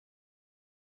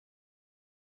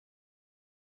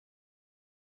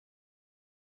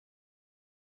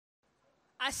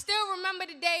I still remember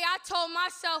the day I told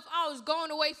myself I was going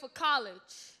away for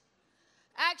college.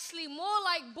 Actually, more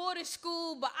like boarding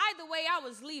school, but either way, I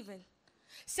was leaving.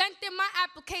 Sent in my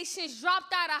applications,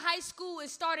 dropped out of high school, and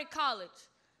started college.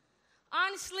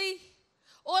 Honestly,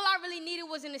 all I really needed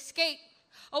was an escape.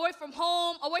 Away from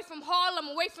home, away from Harlem,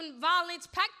 away from violence,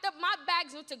 packed up my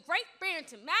bags, went to Great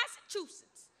Barrington,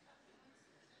 Massachusetts.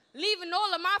 Leaving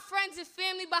all of my friends and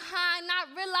family behind, not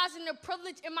realizing the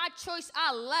privilege in my choice,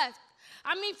 I left.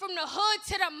 I mean, from the hood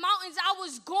to the mountains, I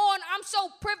was gone. I'm so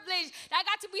privileged that I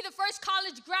got to be the first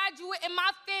college graduate in my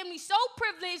family. So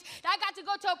privileged that I got to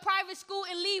go to a private school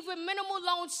and leave with minimal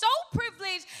loans. So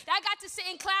privileged that I got to sit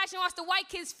in class and watch the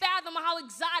white kids fathom how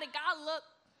exotic I look.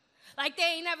 Like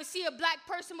they ain't never see a black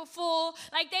person before.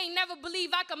 Like they ain't never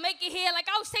believe I could make it here. Like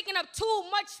I was taking up too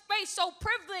much space, so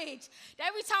privileged that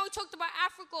every time we talked about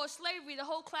Africa or slavery, the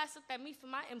whole class looked at me for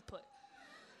my input.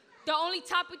 The only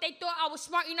topic they thought I was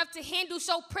smart enough to handle,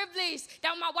 so privileged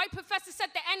that when my white professor said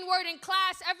the N-word in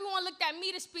class, everyone looked at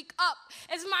me to speak up.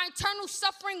 As my internal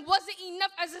suffering wasn't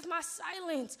enough, as if my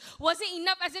silence wasn't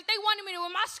enough, as if they wanted me to wear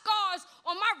my scars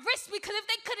on my wrist, because if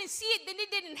they couldn't see it, then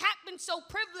it didn't happen, so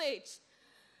privileged.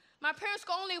 My parents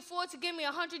could only afford to give me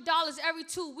 $100 every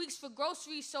 2 weeks for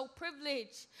groceries, so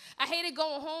privileged. I hated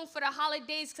going home for the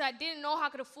holidays because I didn't know how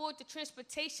I could afford the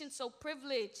transportation, so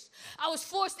privileged. I was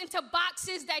forced into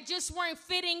boxes that just weren't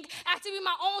fitting. I had to be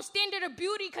my own standard of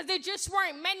beauty because there just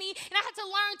weren't many. And I had to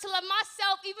learn to love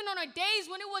myself even on the days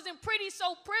when it wasn't pretty,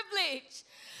 so privileged.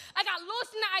 I got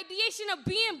lost in the ideation of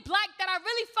being black that I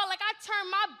really felt like I turned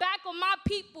my back on my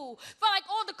people. Felt like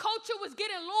all the culture was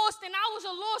getting lost and I was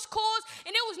a lost cause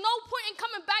and there was no point in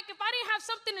coming back if I didn't have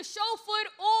something to show for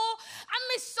it all. I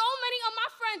missed so many of my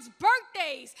friends'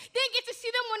 birthdays. Didn't get to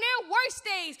see them on their worst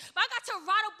days. But I got to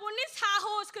ride up on this high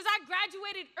horse because I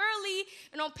graduated early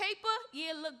and on paper,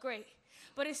 yeah, it looked great.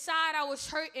 But inside, I was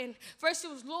hurting. First,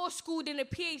 it was law school, then a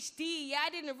PhD. Yeah, I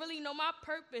didn't really know my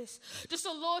purpose. Just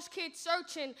a lost kid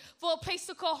searching for a place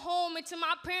to call home. And to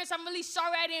my parents, I'm really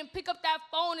sorry I didn't pick up that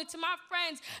phone. And to my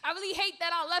friends, I really hate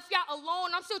that I left y'all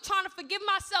alone. I'm still trying to forgive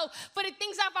myself for the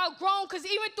things I've outgrown, because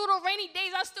even through the rainy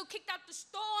days, I still kicked out the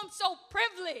storm. So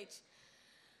privileged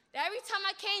that every time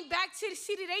I came back to the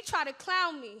city, they try to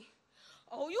clown me.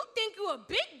 Oh, you think you a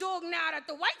big dog now that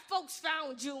the white folks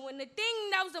found you. And the thing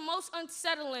that was the most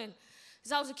unsettling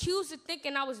is I was accused of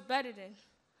thinking I was better than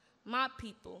my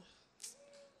people.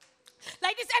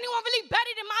 Like, is anyone really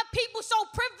better than my people? So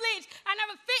privileged. I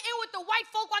never fit in with the white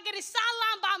folk. I get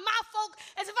sidelined by my folk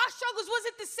as if our struggles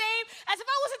wasn't the same, as if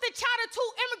I wasn't the child of two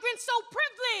immigrants. So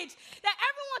privileged that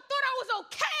everyone thought I was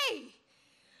okay.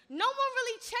 No one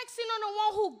really checks in on the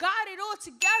one who got it all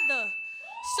together.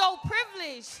 So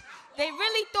privileged. They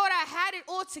really thought I had it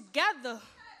all together.